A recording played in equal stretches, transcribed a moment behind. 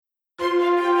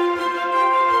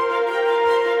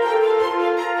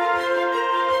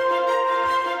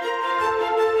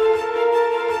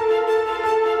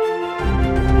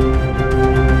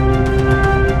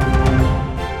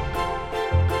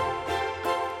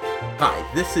Hi,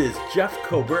 this is Jeff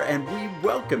Kober, and we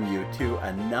welcome you to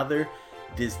another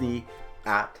Disney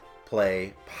at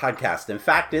Play podcast. In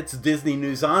fact, it's Disney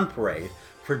News on Parade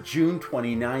for June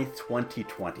 29th,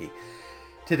 2020.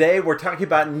 Today, we're talking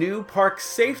about new park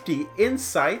safety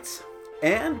insights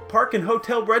and park and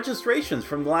hotel registrations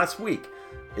from last week.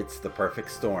 It's the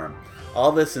perfect storm.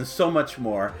 All this and so much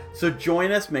more. So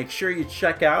join us. Make sure you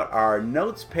check out our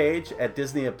notes page at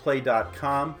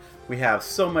disneyatplay.com. We have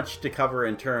so much to cover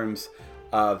in terms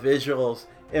of visuals,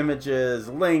 images,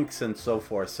 links, and so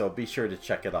forth. So be sure to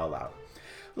check it all out.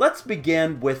 Let's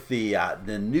begin with the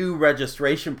new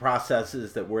registration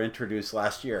processes that were introduced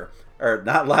last year. Or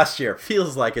not last year.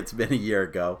 Feels like it's been a year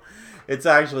ago. It's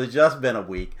actually just been a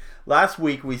week. Last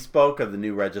week we spoke of the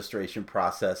new registration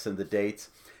process and the dates.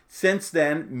 Since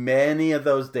then, many of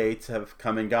those dates have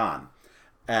come and gone.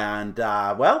 And,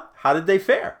 well, how did they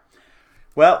fare?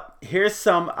 Well, here's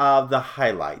some of the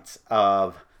highlights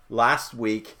of last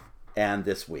week and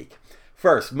this week.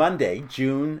 First, Monday,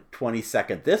 June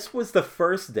 22nd. This was the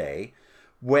first day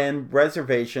when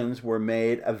reservations were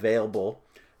made available.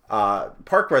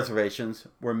 Park reservations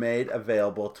were made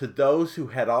available to those who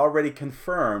had already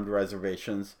confirmed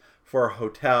reservations for a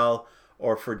hotel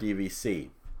or for DVC.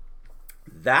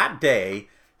 That day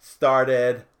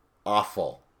started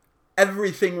awful.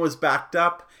 Everything was backed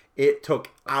up. It took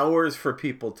hours for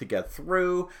people to get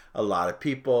through. A lot of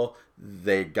people,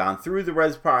 they'd gone through the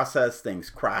res process. Things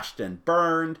crashed and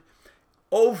burned.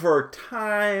 Over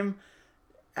time,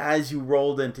 as you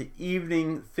rolled into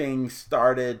evening, things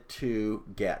started to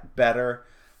get better.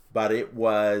 But it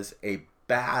was a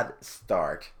bad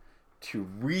start to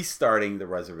restarting the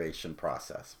reservation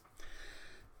process.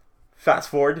 Fast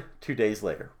forward 2 days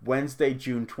later, Wednesday,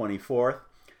 June 24th.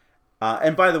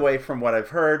 And by the way, from what I've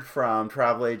heard from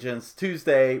travel agents,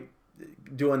 Tuesday,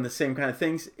 doing the same kind of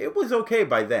things, it was okay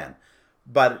by then.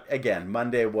 But again,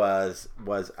 Monday was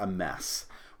a mess.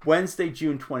 Wednesday,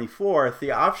 June 24th,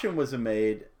 the option was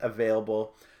made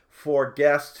available for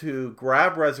guests to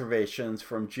grab reservations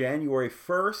from January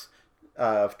 1st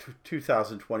of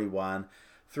 2021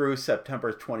 through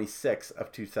September 26th of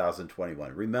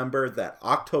 2021. Remember that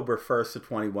October 1st of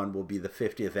 21 will be the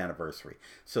 50th anniversary.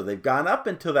 So they've gone up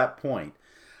until that point.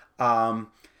 And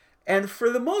for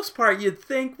the most part, you'd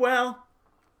think, well,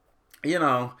 you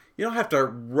don't have to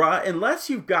run, unless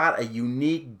you've got a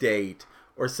unique date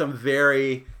or some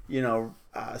very,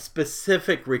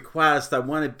 specific request. I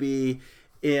want to be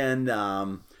in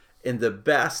the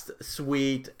best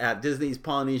suite at Disney's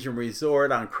Polynesian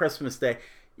Resort on Christmas Day.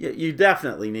 You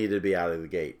definitely need to be out of the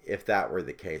gate if that were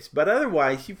the case. But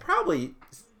otherwise, you probably,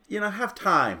 have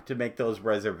time to make those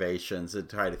reservations and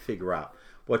try to figure out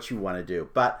what you want to do.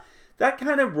 But that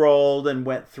kind of rolled and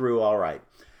went through all right.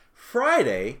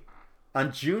 Friday,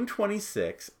 on June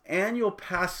 26th, annual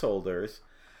pass holders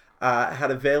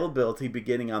had availability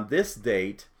beginning on this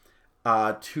date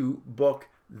to book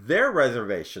their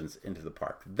reservations into the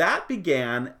park. That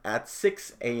began at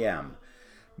 6 a.m.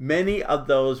 Many of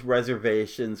those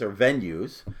reservations or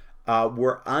venues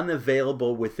were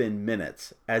unavailable within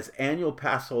minutes, as annual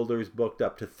pass holders booked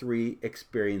up to 3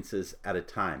 experiences at a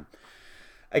time.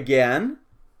 Again,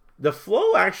 the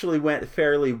flow actually went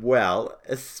fairly well,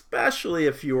 especially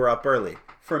if you were up early.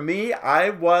 For me, I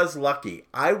was lucky.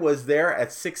 I was there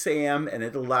at 6 a.m. and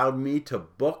it allowed me to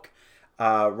book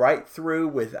right through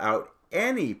without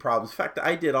any problems. In fact,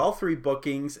 I did all 3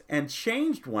 bookings and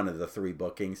changed one of the 3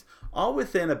 bookings all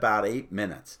within about 8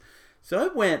 minutes. So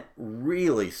it went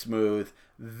really smooth,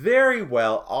 very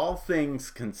well, all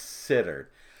things considered.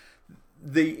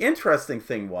 The interesting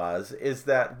thing is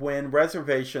that when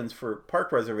reservations for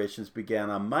park reservations began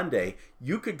on Monday,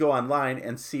 you could go online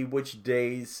and see which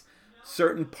days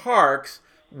certain parks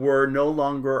were no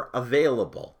longer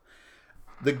available.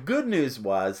 The good news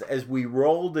was, as we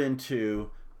rolled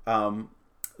into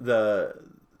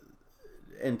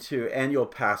annual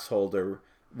pass holder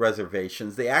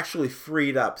reservations, they actually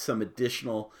freed up some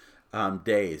additional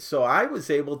days. So I was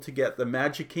able to get the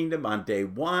Magic Kingdom on day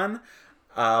 1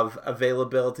 of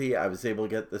availability. I was able to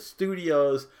get the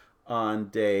studios on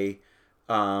day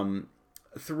 3,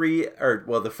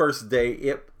 the first day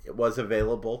it was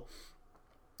available.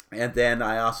 And then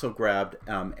I also grabbed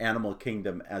Animal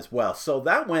Kingdom as well. So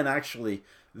that went actually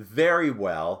very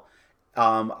well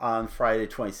on Friday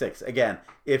 26th. Again,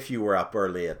 if you were up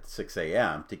early at 6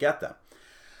 a.m. to get them.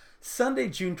 Sunday,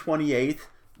 June 28th,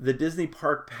 the Disney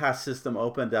Park Pass system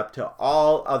opened up to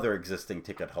all other existing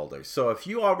ticket holders. So if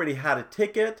you already had a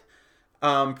ticket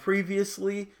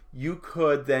previously, you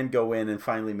could then go in and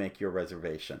finally make your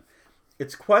reservation.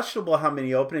 It's questionable how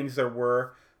many openings there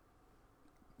were.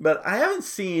 But I haven't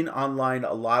seen online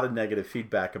a lot of negative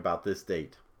feedback about this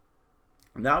date.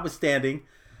 Notwithstanding,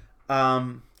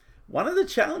 one of the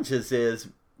challenges is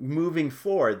moving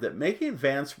forward that making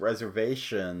advanced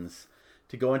reservations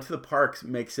to go into the parks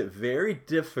makes it very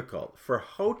difficult for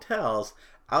hotels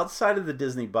outside of the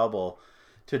Disney bubble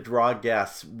to draw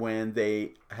guests when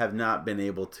they have not been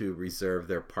able to reserve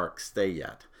their park stay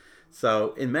yet.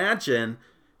 So imagine,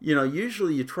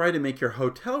 usually you try to make your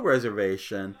hotel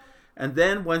reservation, and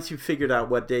then once you've figured out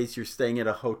what days you're staying at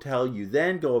a hotel, you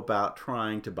then go about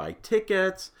trying to buy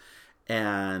tickets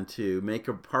and to make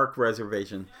a park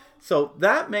reservation. So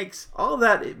that makes all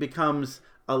that, it becomes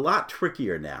a lot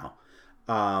trickier now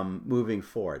moving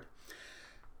forward.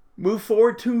 Move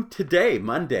forward to today,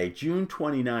 Monday, June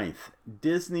 29th.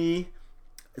 Disney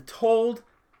told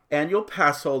annual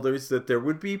pass holders that there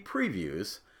would be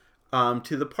previews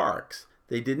to the parks.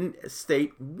 They didn't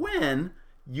state when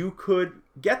you could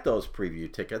get those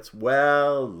preview tickets.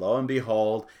 Well, lo and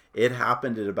behold, it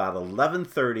happened at about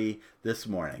 11:30 this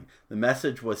morning. The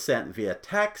message was sent via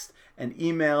text and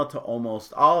email to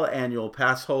almost all annual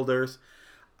pass holders.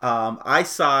 I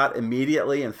saw it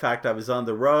immediately. In fact, I was on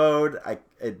the road.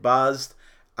 It buzzed.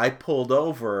 I pulled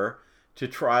over to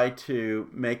try to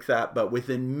make that, but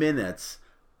within minutes,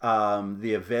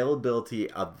 the availability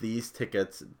of these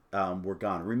tickets were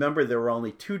gone. Remember, there were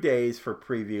only 2 days for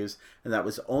previews, and that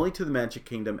was only to the Magic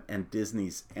Kingdom and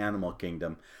Disney's Animal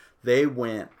Kingdom. They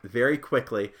went very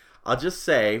quickly. I'll just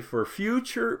say, for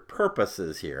future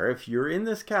purposes here, if you're in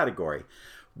this category,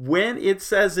 when it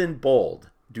says in bold,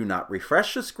 do not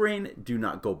refresh the screen, do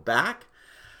not go back,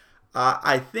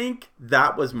 I think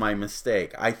that was my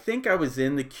mistake. I think I was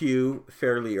in the queue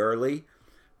fairly early,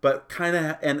 but kind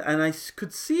of, and I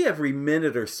could see every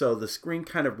minute or so the screen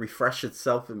kind of refresh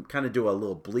itself and kind of do a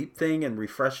little bleep thing and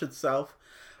refresh itself.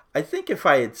 I think if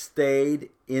I had stayed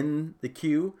in the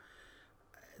queue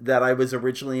that I was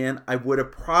originally in, I would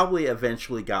have probably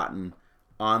eventually gotten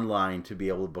online to be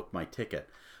able to book my ticket.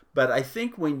 But I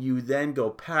think when you then go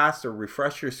past or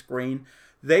refresh your screen,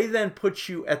 they then put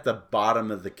you at the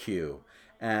bottom of the queue.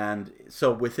 And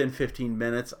so within 15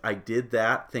 minutes, I did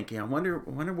that, thinking, I wonder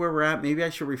where we're at. Maybe I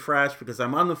should refresh because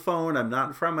I'm on the phone. I'm not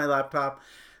in front of my laptop.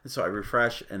 And so I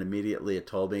refreshed, and immediately it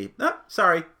told me, oh,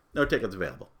 sorry, no tickets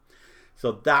available.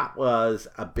 So that was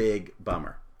a big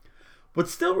bummer. What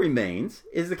still remains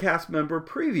is the cast member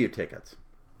preview tickets.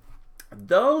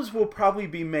 Those will probably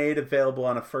be made available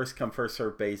on a first-come,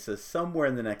 first-served basis somewhere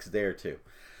in the next day or two.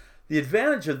 The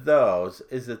advantage of those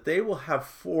is that they will have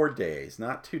 4 days,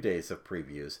 not 2 days of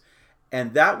previews,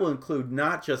 and that will include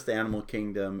not just Animal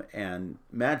Kingdom and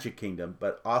Magic Kingdom,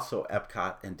 but also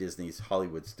Epcot and Disney's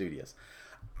Hollywood Studios.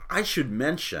 I should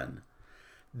mention,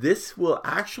 this will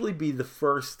actually be the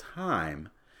first time,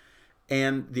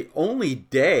 and the only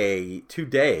day, 2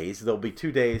 days, there'll be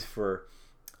 2 days for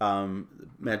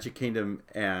Magic Kingdom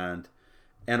and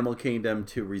Animal Kingdom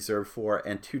to reserve for,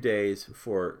 and 2 days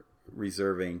for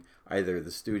reserving either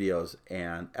the studios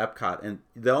and Epcot, and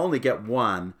they'll only get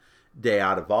 1 day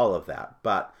out of all of that,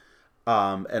 but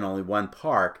and only 1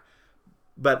 park.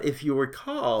 But if you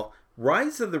recall,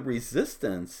 Rise of the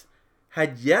Resistance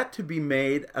had yet to be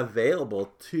made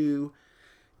available to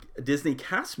Disney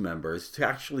cast members to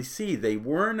actually see. They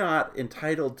were not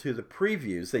entitled to the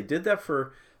previews. They did that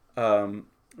for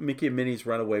Mickey and Minnie's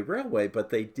Runaway Railway, but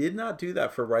they did not do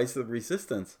that for Rise of the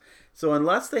Resistance. So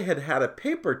unless they had had a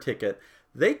paper ticket,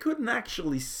 they couldn't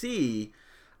actually see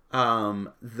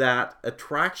that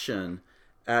attraction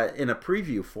in a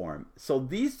preview form. So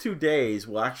these 2 days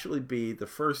will actually be the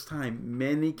first time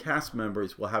many cast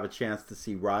members will have a chance to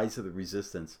see Rise of the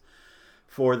Resistance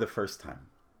for the first time.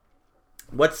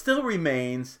 What still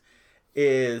remains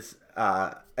is,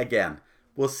 again,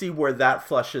 we'll see where that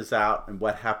flushes out and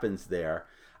what happens there.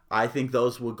 I think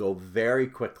those will go very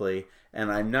quickly,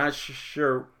 and I'm not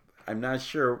sure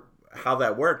how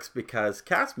that works because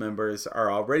cast members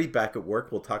are already back at work.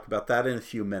 We'll talk about that in a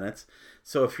few minutes.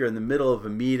 So if you're in the middle of a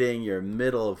meeting, you're in the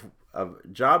middle of a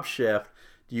job shift,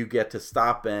 you get to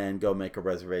stop and go make a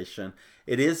reservation.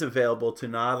 It is available to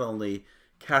not only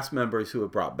cast members who are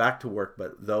brought back to work,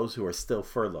 but those who are still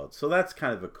furloughed. So that's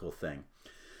kind of a cool thing.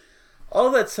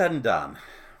 All that said and done,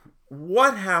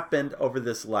 what happened over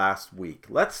this last week?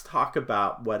 Let's talk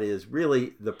about what is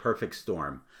really the perfect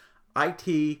storm.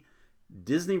 IT,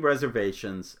 Disney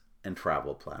reservations, and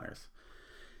travel planners.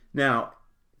 Now,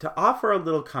 to offer a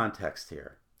little context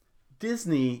here,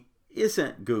 Disney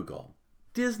isn't Google.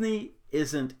 Disney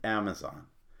isn't Amazon.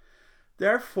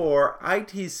 Therefore,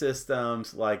 IT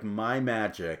systems like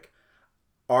MyMagic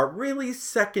are really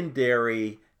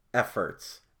secondary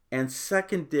efforts and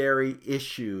secondary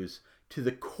issues to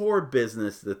the core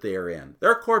business that they're in.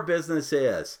 Their core business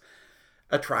is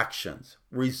attractions,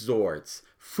 resorts,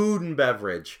 food and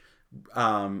beverage,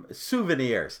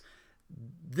 souvenirs.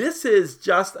 This is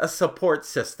just a support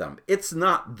system. It's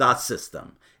not the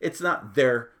system. It's not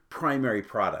their primary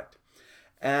product.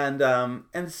 And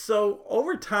so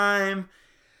over time,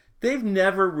 they've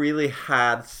never really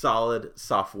had solid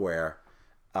software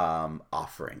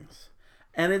offerings.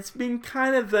 And it's been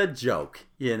kind of the joke,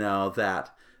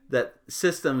 that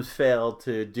systems failed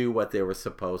to do what they were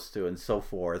supposed to and so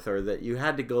forth, or that you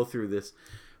had to go through this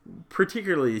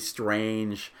particularly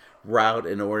strange route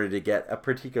in order to get a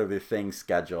particular thing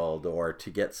scheduled or to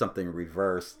get something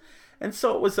reversed. And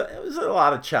so it was a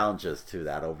lot of challenges to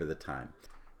that over the time.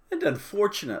 And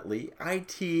unfortunately,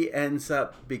 IT ends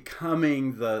up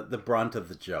becoming the brunt of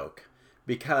the joke,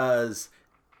 because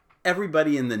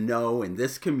everybody in the know in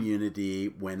this community,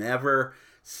 whenever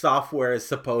software is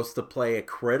supposed to play a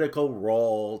critical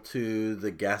role to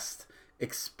the guest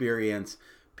experience,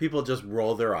 people just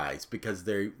roll their eyes because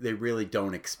they really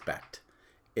don't expect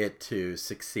it to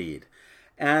succeed.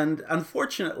 And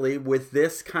unfortunately, with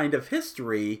this kind of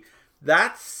history,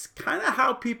 that's kind of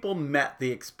how people met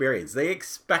the experience. They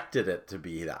expected it to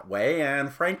be that way,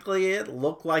 and frankly, it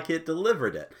looked like it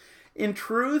delivered it. In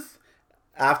truth,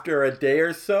 after a day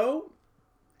or so,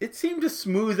 it seemed to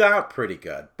smooth out pretty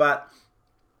good. But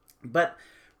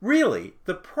really,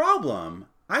 the problem,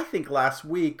 I think, last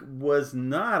week was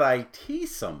not IT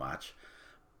so much,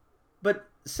 but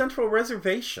central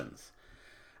reservations.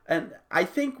 And I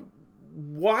think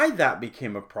why that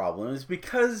became a problem is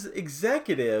because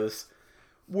executives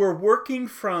were working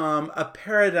from a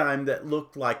paradigm that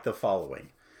looked like the following.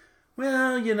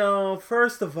 Well,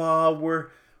 first of all, we're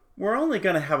only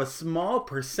going to have a small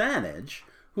percentage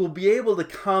who will be able to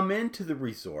come into the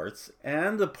resorts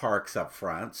and the parks up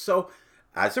front. So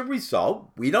as a result,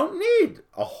 we don't need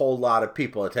a whole lot of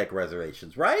people to take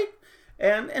reservations, right?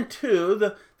 And two,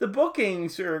 the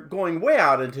bookings are going way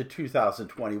out into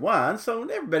 2021, so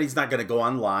everybody's not going to go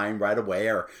online right away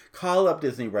or call up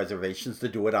Disney reservations to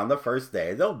do it on the first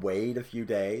day. They'll wait a few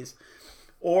days.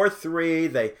 Or three,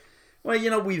 we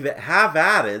have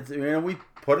added, we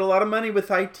put a lot of money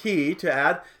with IT to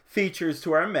add features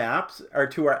to our maps or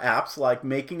to our apps, like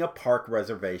making a park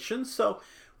reservation. So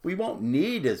we won't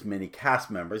need as many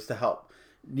cast members to help,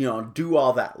 do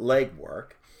all that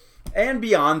legwork. And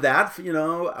beyond that,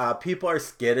 people are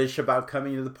skittish about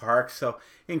coming to the park, so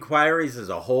inquiries as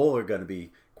a whole are going to be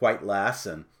quite less,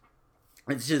 and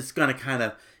it's just going to kind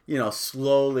of,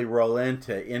 slowly roll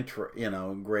into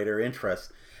greater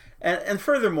interest. And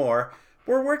furthermore,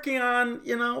 we're working on,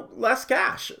 less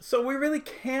cash, so we really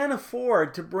can't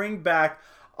afford to bring back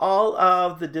all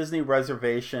of the Disney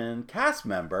reservation cast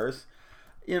members,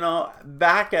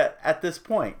 back at this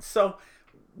point. So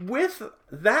with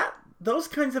those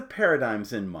kinds of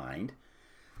paradigms in mind,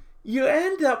 you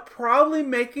end up probably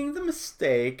making the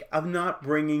mistake of not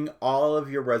bringing all of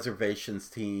your reservations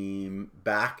team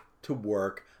back to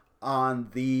work on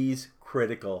these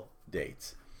critical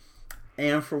dates.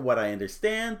 And for what I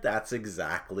understand, that's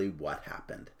exactly what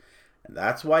happened. And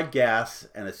that's why guests,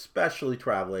 and especially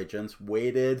travel agents,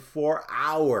 waited for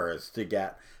hours to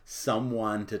get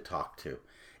someone to talk to.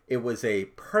 It was a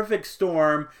perfect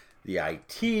storm. The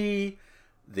IT,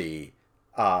 the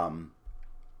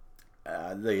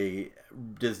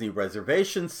Disney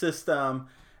reservation system,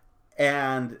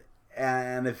 and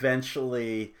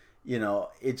eventually,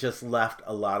 it just left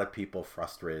a lot of people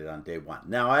frustrated on day one.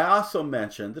 Now, I also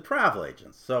mentioned the travel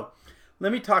agents, so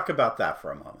let me talk about that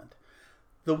for a moment.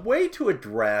 The way to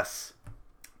address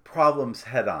problems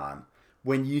head on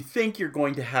when you think you're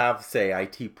going to have, say,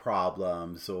 IT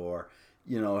problems or,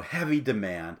 heavy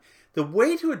demand, the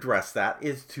way to address that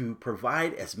is to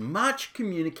provide as much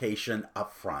communication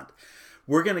up front.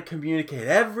 We're going to communicate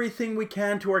everything we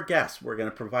can to our guests. We're going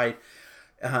to provide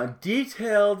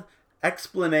detailed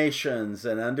explanations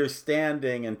and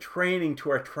understanding and training to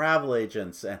our travel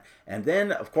agents and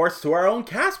then, of course, to our own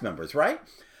cast members, right?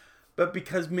 But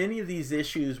because many of these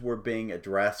issues were being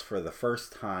addressed for the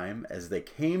first time as they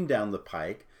came down the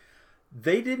pike,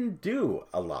 they didn't do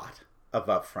a lot of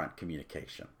upfront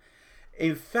communication.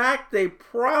 In fact, they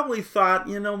probably thought,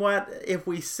 if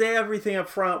we say everything up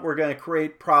front, we're going to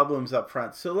create problems up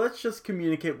front. So let's just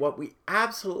communicate what we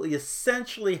absolutely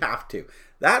essentially have to.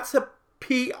 That's a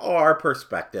PR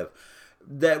perspective,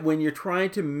 that when you're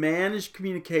trying to manage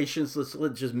communications,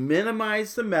 let's just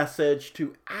minimize the message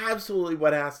to absolutely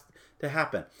what has to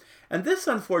happen. And this,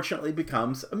 unfortunately,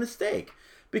 becomes a mistake,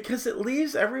 because it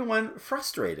leaves everyone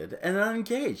frustrated and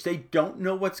unengaged. They don't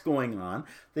know what's going on.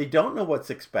 They don't know what's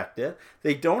expected.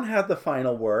 They don't have the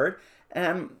final word.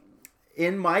 And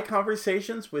in my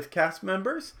conversations with cast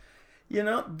members,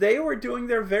 they were doing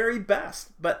their very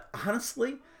best. But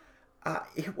honestly,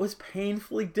 it was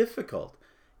painfully difficult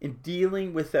in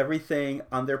dealing with everything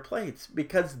on their plates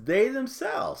because they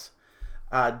themselves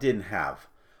didn't have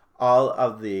all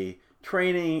of the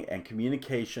training and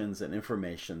communications and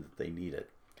information that they needed.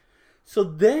 So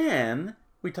then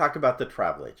we talk about the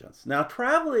travel agents. Now,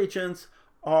 travel agents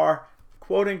are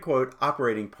quote unquote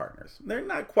operating partners. They're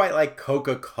not quite like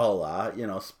Coca-Cola,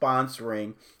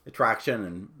 sponsoring attraction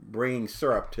and bringing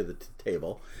syrup to the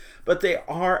table, but they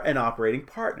are an operating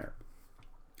partner.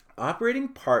 Operating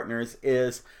partners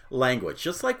is language,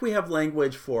 just like we have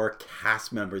language for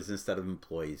cast members instead of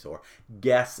employees or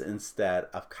guests instead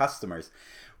of customers.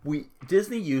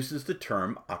 Disney uses the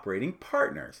term operating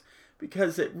partners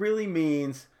because it really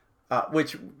means,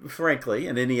 which frankly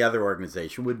in any other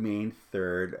organization would mean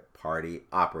third-party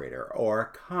operator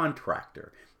or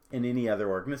contractor in any other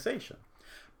organization.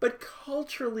 But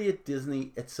culturally at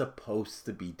Disney, it's supposed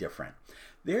to be different.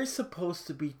 They're supposed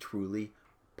to be truly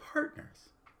partners.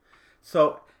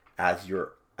 So as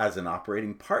an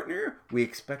operating partner, we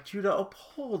expect you to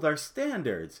uphold our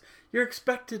standards. You're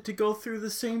expected to go through the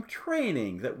same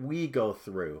training that we go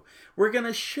through. We're going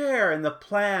to share in the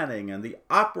planning and the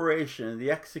operation and the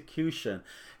execution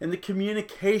and the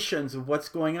communications of what's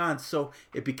going on, so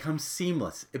it becomes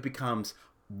seamless. It becomes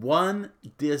one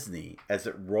Disney as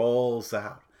it rolls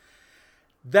out.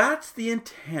 That's the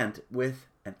intent with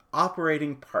an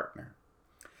operating partner.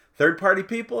 Third-party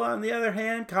people, on the other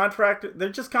hand, they're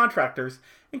just contractors.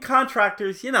 And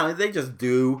contractors, they just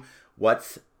do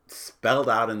what's spelled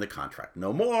out in the contract.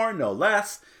 No more, no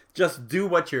less. Just do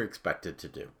what you're expected to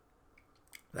do.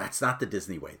 That's not the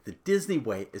Disney way. The Disney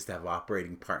way is to have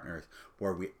operating partners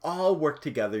where we all work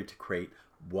together to create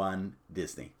one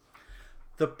Disney.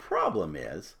 The problem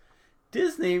is,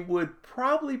 Disney would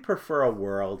probably prefer a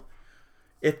world,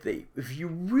 if you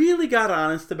really got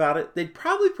honest about it, they'd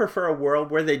probably prefer a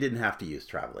world where they didn't have to use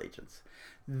travel agents.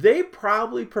 They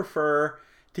probably prefer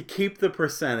to keep the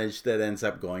percentage that ends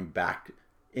up going back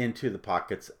into the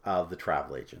pockets of the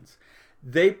travel agents.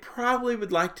 They probably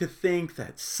would like to think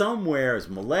that somewhere as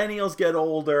millennials get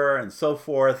older and so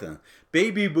forth, and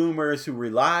baby boomers who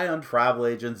rely on travel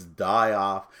agents die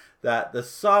off, that the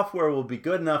software will be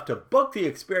good enough to book the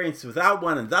experience without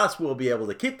one, and thus we'll be able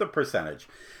to keep the percentage.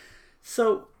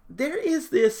 So there is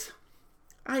this,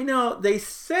 I know they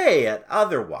say it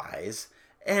otherwise,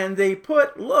 and they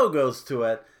put logos to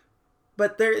it,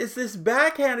 but there is this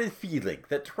backhanded feeling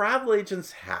that travel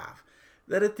agents have,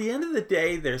 that at the end of the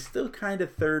day, they're still kind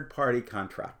of third-party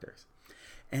contractors.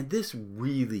 And this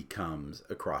really comes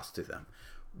across to them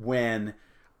when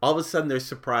all of a sudden they're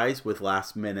surprised with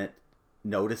last-minute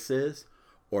notices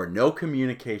or no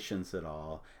communications at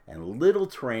all and little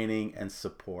training and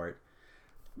support.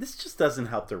 This just doesn't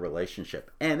help the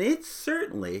relationship. And it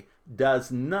certainly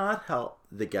does not help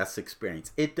the guest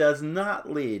experience. It does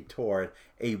not lead toward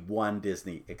a one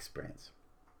Disney experience.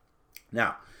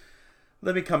 Now,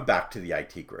 let me come back to the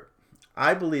IT group.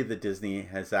 I believe that Disney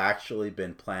has actually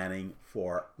been planning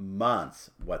for months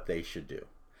what they should do.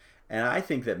 And I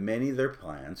think that many of their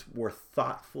plans were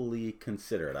thoughtfully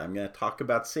considered. I'm going to talk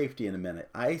about safety in a minute.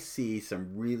 I see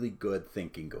some really good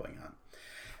thinking going on.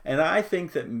 And I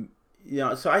think that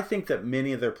I think that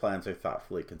many of their plans are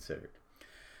thoughtfully considered.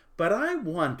 But I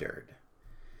wondered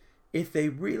if they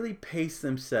really paced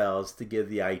themselves to give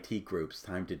the IT groups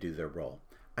time to do their role.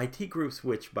 IT groups,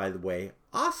 which, by the way,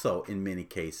 also in many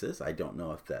cases, I don't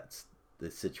know if that's the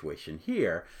situation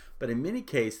here, but in many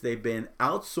cases, they've been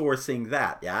outsourcing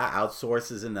that. Yeah,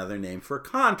 outsource is another name for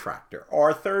contractor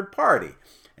or third party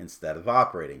instead of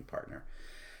operating partner.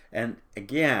 And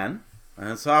again,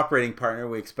 as operating partner,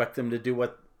 we expect them to do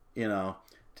what,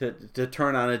 to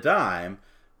turn on a dime.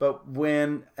 But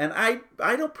I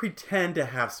don't pretend to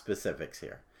have specifics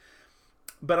here,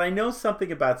 but I know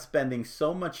something about spending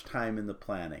so much time in the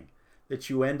planning that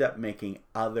you end up making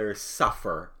others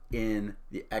suffer in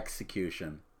the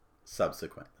execution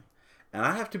subsequently. And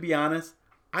I have to be honest,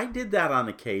 I did that on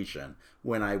occasion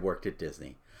when I worked at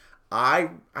Disney. I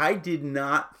did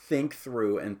not think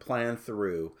through and plan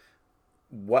through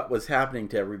what was happening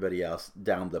to everybody else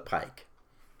down the pike.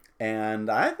 And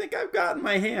I think I've gotten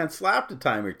my hand slapped a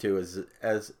time or two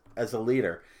as a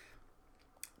leader,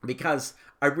 because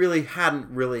I really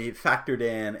hadn't really factored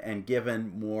in and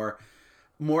given more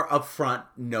upfront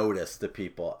notice to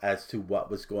people as to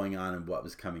what was going on and what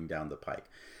was coming down the pike.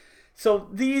 So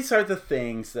these are the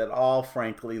things that all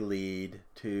frankly lead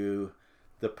to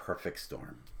the perfect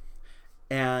storm.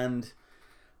 And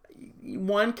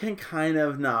one can kind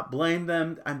of not blame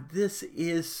them. And this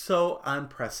is so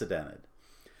unprecedented.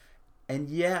 And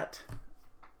yet,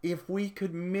 if we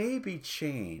could maybe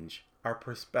change our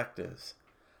perspectives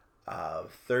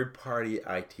of third-party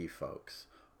IT folks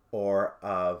or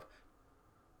of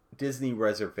Disney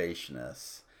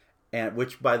reservationists, and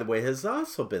which, by the way, has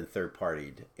also been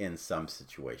third-partied in some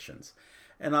situations,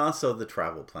 and also the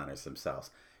travel planners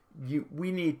themselves,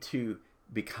 we need to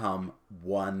become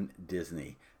one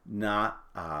Disney, not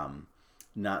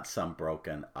some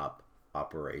broken up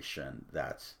operation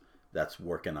that's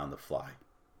working on the fly.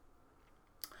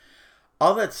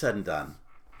 All that said and done,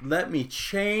 let me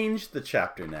change the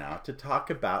chapter now to talk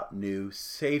about new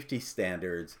safety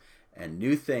standards and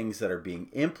new things that are being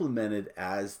implemented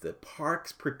as the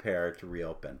parks prepare to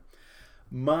reopen.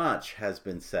 Much has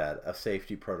been said of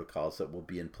safety protocols that will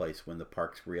be in place when the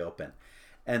parks reopen.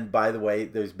 And by the way,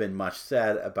 there's been much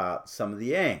said about some of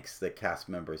the angst that cast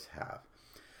members have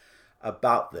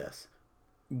about this.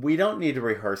 We don't need to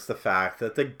rehearse the fact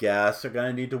that the guests are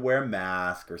going to need to wear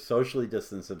masks or socially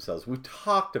distance themselves. We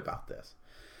talked about this.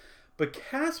 But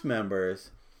cast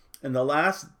members in the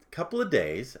last couple of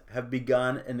days have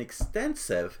begun an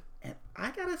extensive, and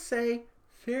I gotta say,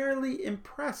 fairly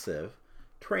impressive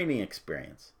training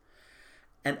experience.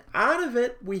 And out of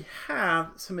it, we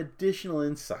have some additional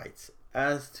insights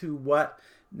as to what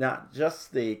not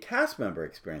just the cast member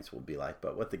experience will be like,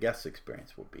 but what the guest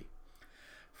experience will be.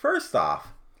 First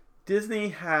off, Disney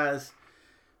has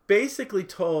basically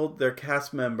told their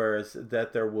cast members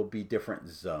that there will be different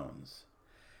zones.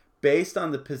 Based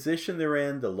on the position they're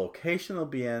in, the location they'll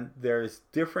be in, there's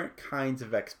different kinds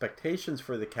of expectations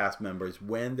for the cast members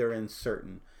when they're in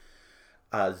certain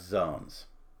zones.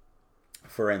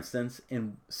 For instance,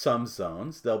 in some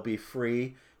zones, they'll be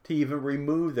free to even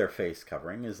remove their face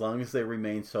covering as long as they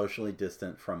remain socially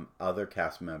distant from other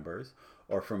cast members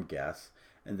or from guests,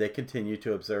 and they continue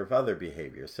to observe other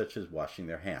behaviors, such as washing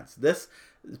their hands. This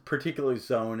particular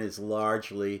zone is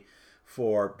largely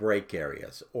for break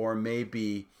areas, or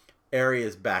maybe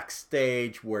areas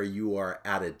backstage where you are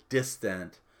at a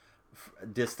distance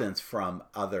from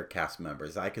other cast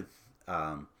members. I could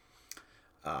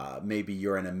maybe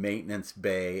you're in a maintenance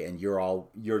bay and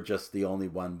you're just the only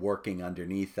one working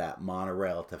underneath that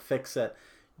monorail to fix it.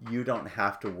 You don't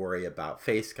have to worry about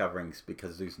face coverings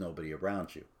because there's nobody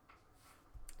around you.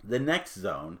 The next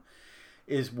zone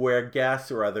is where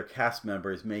guests or other cast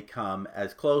members may come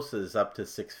as close as up to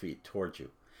 6 feet towards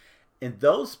you. In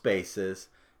those spaces,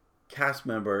 cast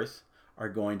members are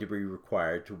going to be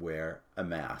required to wear a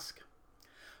mask.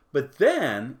 But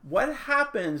then, what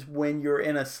happens when you're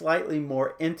in a slightly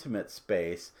more intimate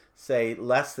space, say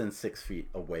less than 6 feet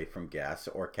away from guests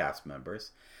or cast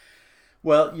members?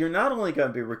 Well, you're not only going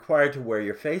to be required to wear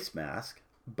your face mask,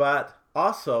 but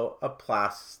also a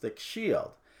plastic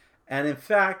shield. And in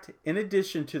fact, in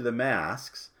addition to the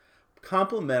masks,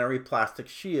 complimentary plastic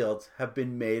shields have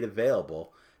been made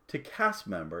available to cast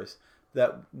members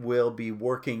that will be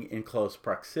working in close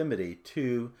proximity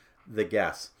to the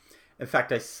guests. In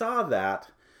fact, I saw that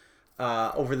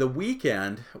over the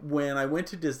weekend when I went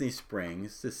to Disney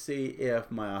Springs to see if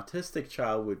my autistic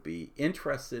child would be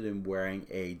interested in wearing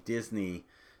a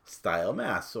Disney-style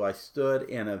mask. So I stood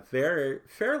in a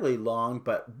fairly long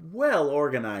but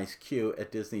well-organized queue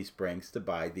at Disney Springs to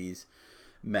buy these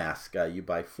masks. You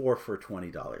buy 4 for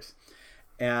 $20.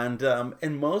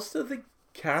 And most of the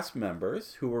cast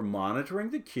members who were monitoring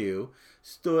the queue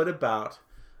stood about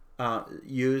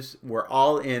were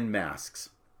all in masks.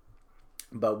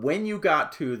 But when you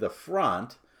got to the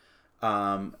front,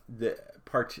 the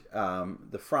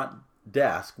front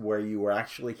desk where you were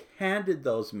actually handed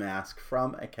those masks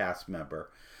from a cast member,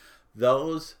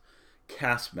 those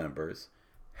cast members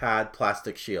had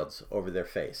plastic shields over their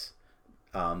face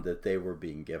that they were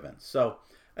being given. So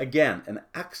again, an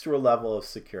extra level of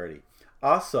security.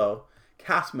 Also,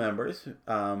 cast members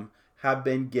have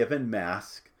been given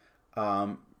masks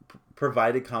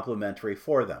provided complimentary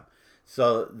for them.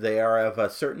 So they are of a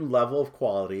certain level of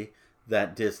quality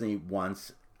that Disney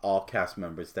wants all cast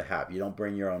members to have. You don't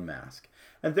bring your own mask.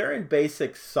 And they're in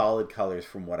basic solid colors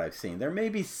from what I've seen. There may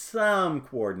be some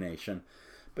coordination,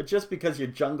 but just because your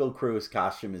Jungle Cruise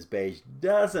costume is beige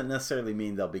doesn't necessarily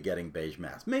mean they'll be getting beige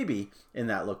masks. Maybe in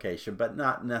that location, but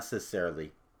not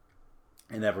necessarily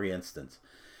in every instance.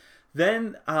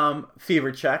 Then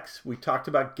fever checks. We talked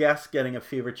about guests getting a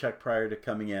fever check prior to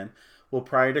coming in. Well,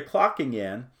 prior to clocking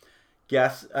in,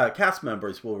 cast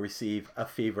members will receive a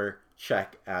fever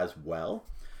check as well.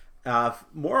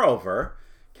 Moreover,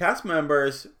 cast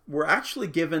members were actually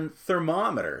given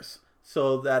thermometers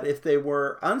so that if they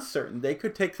were uncertain, they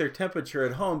could take their temperature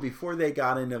at home before they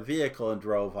got in a vehicle and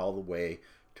drove all the way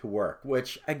to work,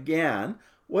 which again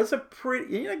was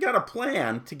got a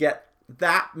plan to get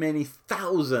that many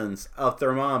thousands of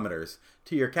thermometers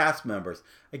to your cast members.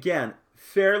 Again,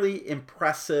 fairly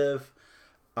impressive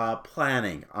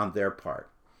planning on their part.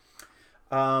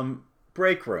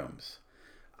 Break rooms.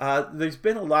 There's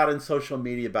been a lot in social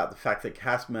media about the fact that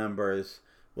cast members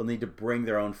will need to bring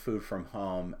their own food from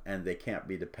home and they can't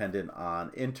be dependent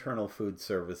on internal food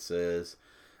services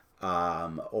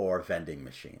or vending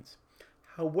machines.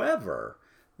 However,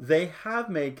 they have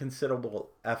made considerable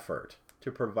effort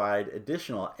to provide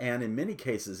additional and in many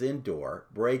cases indoor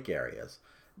break areas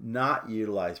not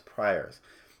utilized prior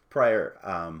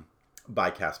by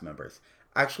cast members.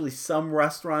 Actually, some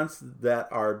restaurants that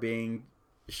are being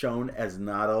shown as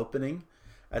not opening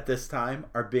at this time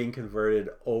are being converted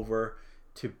over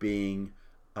to being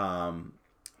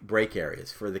break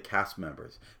areas for the cast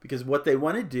members. Because what they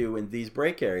want to do in these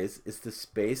break areas is to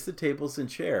space the tables and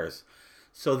chairs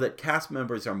so that cast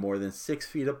members are more than 6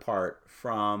 feet apart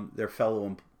from their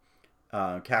fellow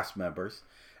cast members,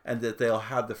 and that they'll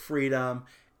have the freedom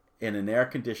in an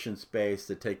air-conditioned space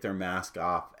to take their mask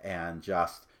off and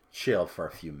just chill for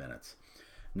a few minutes,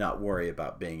 not worry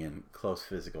about being in close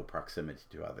physical proximity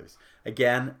to others.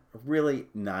 Again, really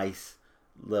nice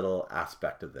little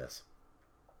aspect of this.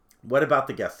 What about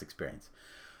the guest experience?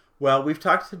 Well, we've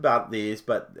talked about these,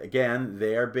 but again,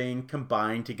 they are being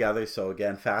combined together. So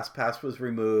again, FastPass was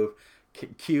removed.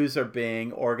 Queues are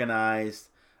being organized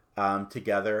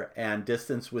together, and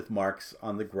distance with marks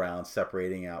on the ground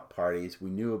separating out parties.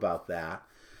 We knew about that.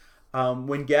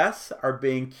 When guests are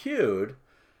being queued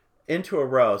into a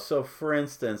row, so for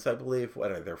instance, I believe,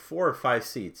 what are there, 4 or 5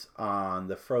 seats on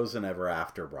the Frozen Ever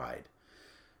After ride.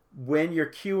 When you're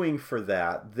queuing for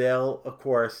that, they'll, of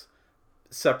course,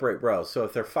 separate rows. So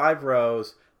if there are 5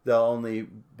 rows, they'll only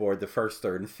board the first,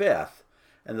 third, and fifth,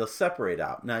 and they'll separate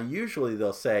out. Now, usually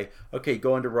they'll say, okay,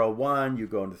 go into row 1, you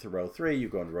go into row 3, you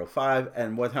go into row 5,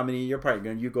 and how many you're probably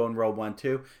going, you go in row 1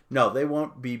 too? No, they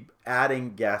won't be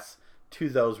adding guests to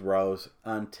those rows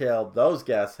until those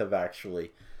guests have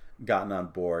actually gotten on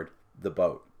board the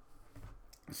boat.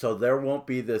 So there won't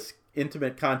be this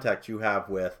intimate contact you have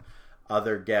with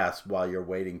other guests while you're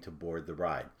waiting to board the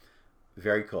ride.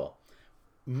 Very cool.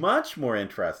 Much more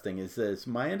interesting is this,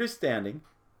 my understanding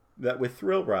that with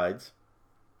thrill rides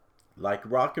like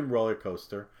Rock and Roller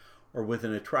Coaster or with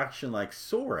an attraction like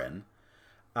Soarin',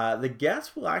 the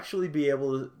guests will actually be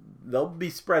able to, they'll be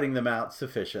spreading them out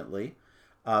sufficiently,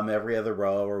 every other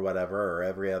row or whatever, or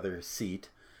every other seat,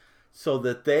 so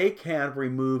that they can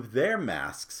remove their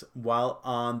masks while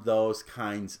on those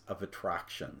kinds of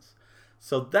attractions.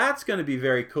 So that's going to be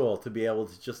very cool to be able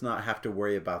to just not have to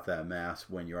worry about that mask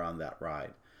when you're on that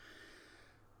ride.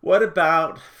 What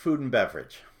about food and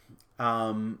beverage?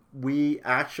 We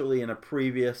actually, in a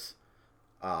previous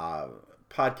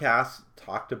podcast,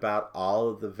 talked about all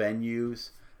of the venues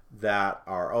that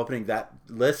are opening. That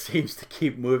list seems to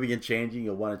keep moving and changing.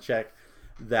 You'll want to check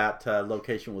that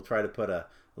location. We'll try to put a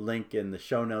link in the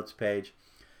show notes page.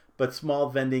 But small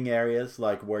vending areas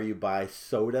like where you buy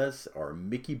sodas or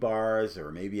Mickey bars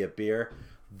or maybe a beer,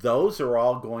 those are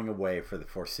all going away for the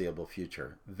foreseeable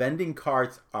future. Vending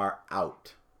carts are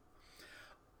out.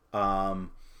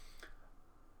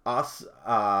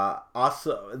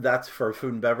 Also, that's for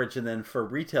food and beverage, and then for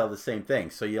retail, the same thing.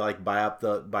 So you like buy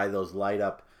those light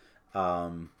up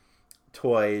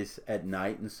toys at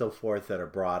night and so forth that are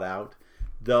brought out.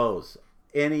 Those,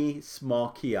 any small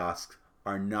kiosks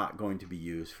are not going to be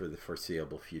used for the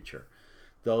foreseeable future.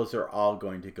 Those are all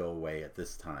going to go away at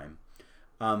this time.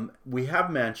 We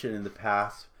have mentioned in the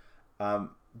past,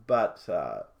 but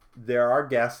there are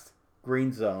guest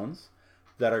green zones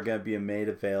that are going to be made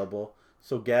available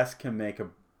so guests can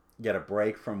get a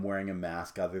break from wearing a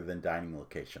mask other than dining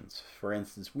locations. For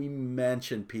instance, we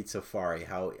mentioned Pizzafari,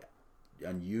 how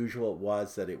unusual it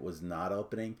was that it was not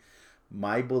opening.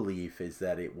 My belief is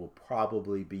that it will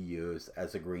probably be used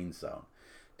as a green zone.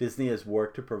 Disney has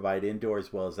worked to provide indoor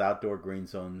as well as outdoor green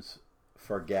zones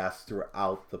for guests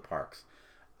throughout the parks.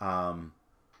 And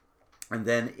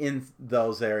then in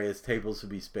those areas, tables will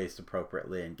be spaced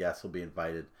appropriately and guests will be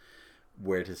invited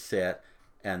where to sit,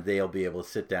 and they'll be able to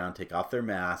sit down, take off their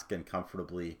mask, and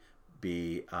comfortably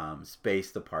be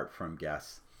spaced apart from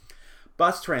guests.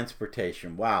 Bus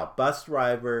transportation. Wow, bus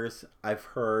drivers, I've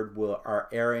heard, are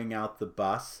airing out the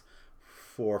bus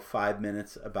for 5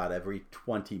 minutes about every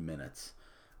 20 minutes,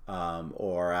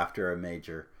 or after a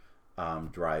major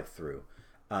drive-through.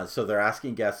 So they're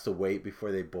asking guests to wait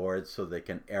before they board so they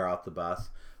can air out the bus.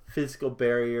 Physical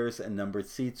barriers and numbered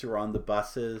seats are on the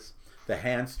buses. The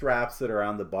hand straps that are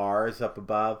on the bars up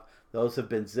above, those have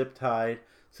been zip tied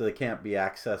so they can't be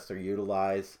accessed or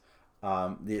utilized.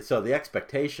 So the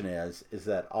expectation is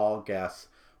that all guests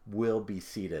will be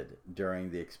seated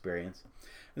during the experience.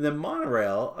 And then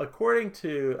monorail, according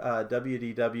to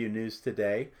WDW News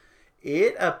Today,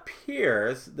 it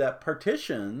appears that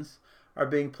partitions are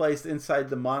being placed inside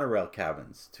the monorail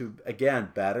cabins to, again,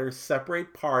 better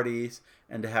separate parties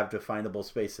and to have definable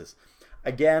spaces.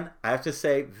 Again, I have to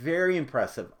say, very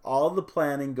impressive. All the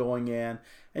planning going in.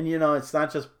 And, it's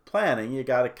not just planning. You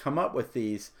got to come up with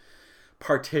these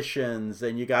partitions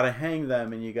and you got to hang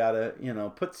them and you got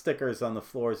to, put stickers on the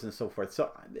floors and so forth.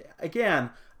 So, again,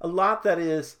 a lot that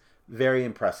is very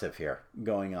impressive here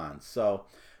going on. So,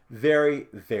 very,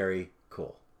 very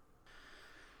cool.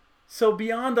 So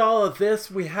beyond all of this,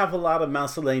 we have a lot of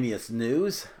miscellaneous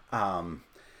news.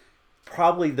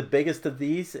 Probably the biggest of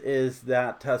these is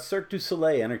that Cirque du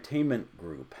Soleil Entertainment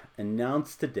Group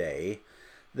announced today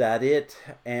that it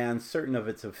and certain of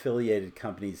its affiliated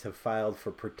companies have filed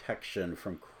for protection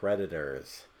from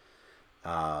creditors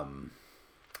in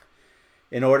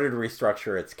order to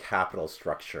restructure its capital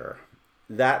structure.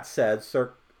 That said,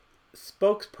 Cirque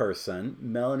spokesperson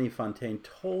Melanie Fontaine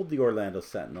told the Orlando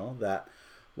Sentinel that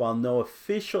while no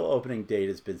official opening date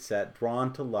has been set,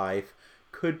 Drawn to Life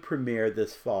could premiere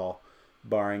this fall,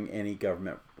 barring any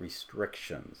government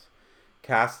restrictions.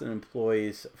 Cast and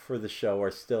employees for the show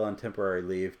are still on temporary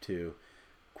leave to,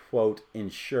 quote,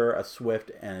 ensure a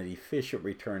swift and efficient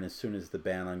return as soon as the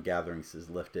ban on gatherings is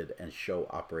lifted and show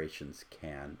operations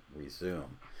can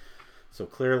resume. So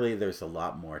clearly there's a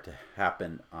lot more to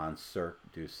happen on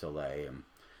Cirque du Soleil. And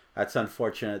that's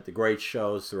unfortunate. The great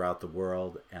shows throughout the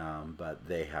world, but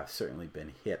they have certainly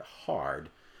been hit hard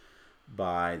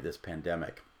by this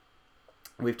pandemic.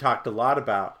 We've talked a lot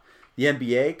about the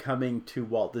NBA coming to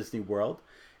Walt Disney World.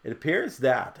 It appears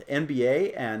that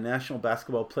NBA and National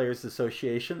Basketball Players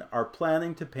Association are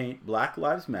planning to paint Black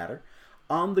Lives Matter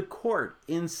on the court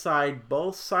inside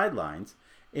both sidelines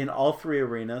in all three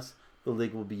arenas the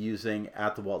league will be using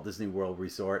at the Walt Disney World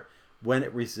Resort when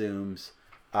it resumes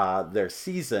their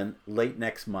season late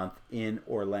next month in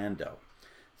Orlando.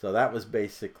 So that was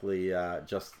basically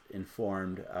just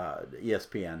informed.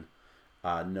 ESPN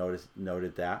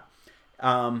noted that.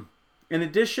 In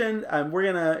addition,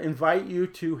 we're going to invite you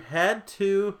to head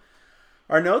to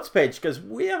our notes page because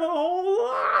we have a whole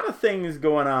lot of things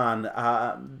going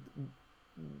on.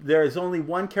 There is only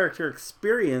one character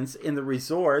experience in the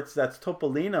resorts. That's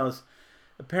Topolino's.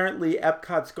 Apparently,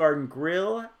 Epcot's Garden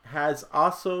Grill has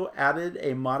also added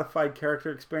a modified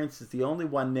character experience. It's the only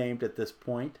one named at this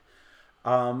point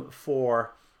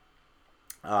for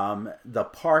the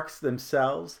parks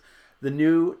themselves. The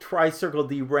new Tri-Circle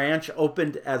D Ranch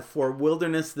opened at Fort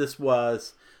Wilderness. This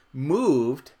was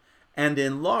moved and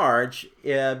enlarged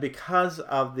because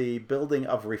of the building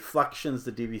of Reflections,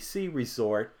 the DVC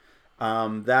resort.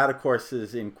 That, of course,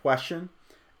 is in question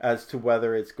as to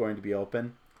whether it's going to be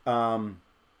open.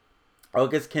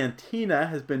 August Cantina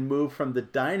has been moved from the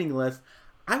dining list.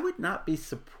 I would not be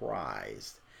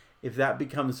surprised if that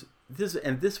becomes this,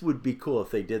 and this would be cool if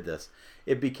they did this.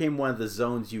 It became one of the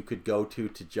zones you could go to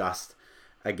just,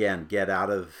 again, get out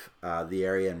of the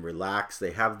area and relax.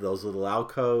 They have those little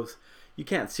alcoves. You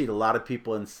can't seat a lot of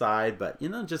people inside, but,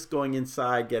 just going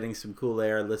inside, getting some cool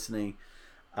air, listening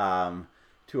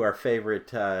to our favorite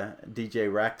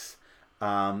DJ Rex.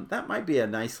 That might be a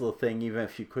nice little thing, even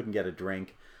if you couldn't get a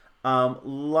drink. A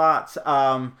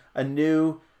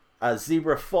new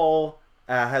zebra foal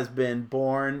has been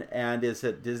born and is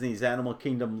at Disney's Animal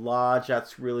Kingdom Lodge.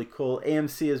 That's really cool.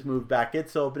 AMC has moved back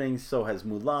its opening, so has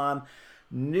Mulan.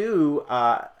 New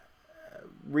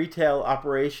retail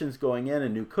operations going in, a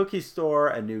new cookie store,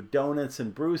 a new donuts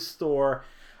and brews store.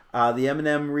 The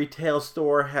M&M retail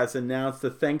store has announced a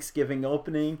Thanksgiving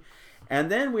opening.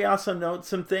 And then we also note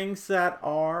some things that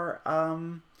are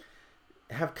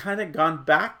have kind of gone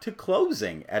back to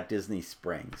closing at Disney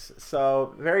Springs.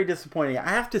 So very disappointing. I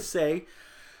have to say,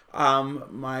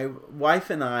 my wife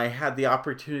and I had the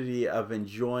opportunity of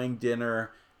enjoying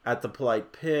dinner at the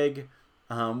Polite Pig.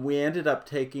 We ended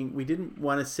up we didn't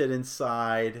want to sit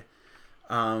inside.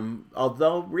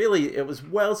 Although really it was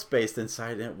well spaced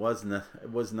inside and it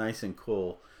was nice and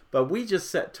cool. But we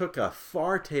just took a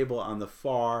far table on the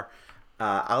far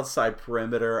outside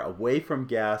perimeter away from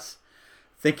guests,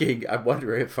 thinking, I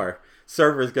wonder if our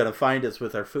server is going to find us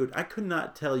with our food. I could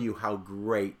not tell you how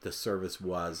great the service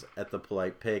was at the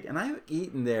Polite Pig. And I've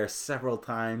eaten there several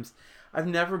times. I've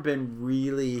never been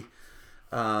really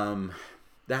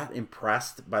that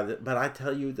impressed but I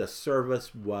tell you, the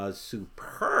service was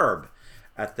superb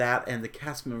at that. And the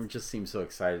cast members just seemed so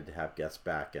excited to have guests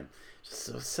back. And just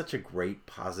it was such a great,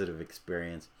 positive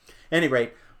experience. At any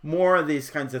rate, more of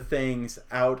these kinds of things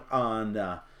out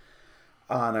on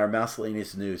on our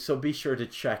miscellaneous news. So be sure to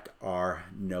check our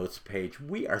notes page.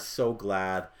 We are so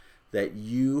glad that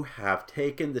you have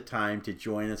taken the time to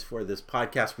join us for this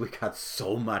podcast. We've got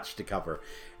so much to cover.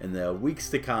 In the weeks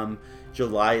to come,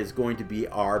 July is going to be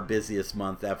our busiest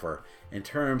month ever in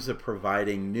terms of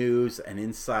providing news and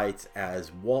insights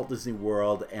as Walt Disney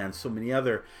World and so many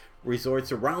other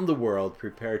resorts around the world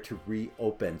prepare to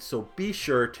reopen. So be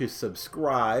sure to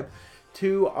subscribe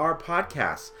to our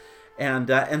podcast.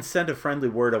 And send a friendly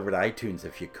word over to iTunes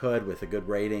if you could with a good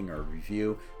rating or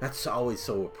review. That's always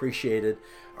so appreciated.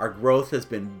 Our growth has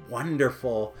been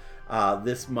wonderful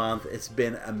this month. It's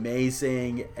been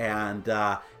amazing, and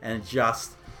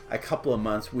just a couple of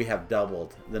months we have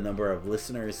doubled the number of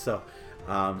listeners. So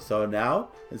now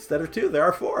instead of 2, there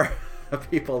are 4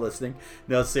 people listening.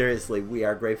 No, seriously, we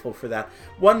are grateful for that.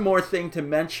 One more thing to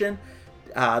mention: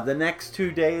 the next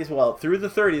 2 days, well, through the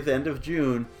 30th, end of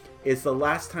June, is the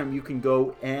last time you can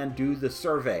go and do the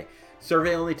survey.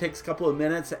 Survey only takes a couple of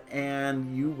minutes,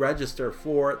 and you register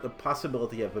for the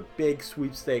possibility of a big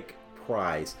sweepstake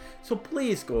prize. So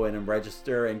please go in and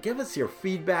register and give us your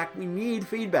feedback. We need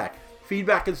feedback.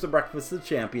 Feedback is the breakfast of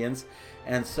champions,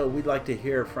 and so we'd like to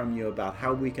hear from you about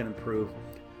how we can improve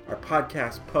our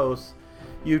podcast posts,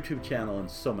 YouTube channel, and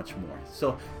so much more.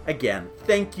 So again,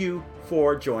 thank you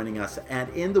for joining us, and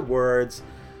in the words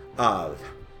of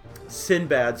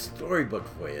Sinbad's storybook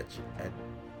voyage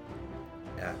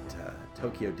at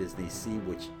Tokyo Disney Sea,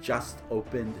 which just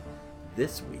opened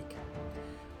this week,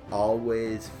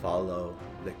 always follow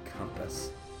the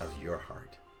compass of your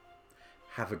heart.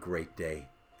 Have a great day.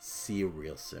 See you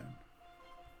real soon.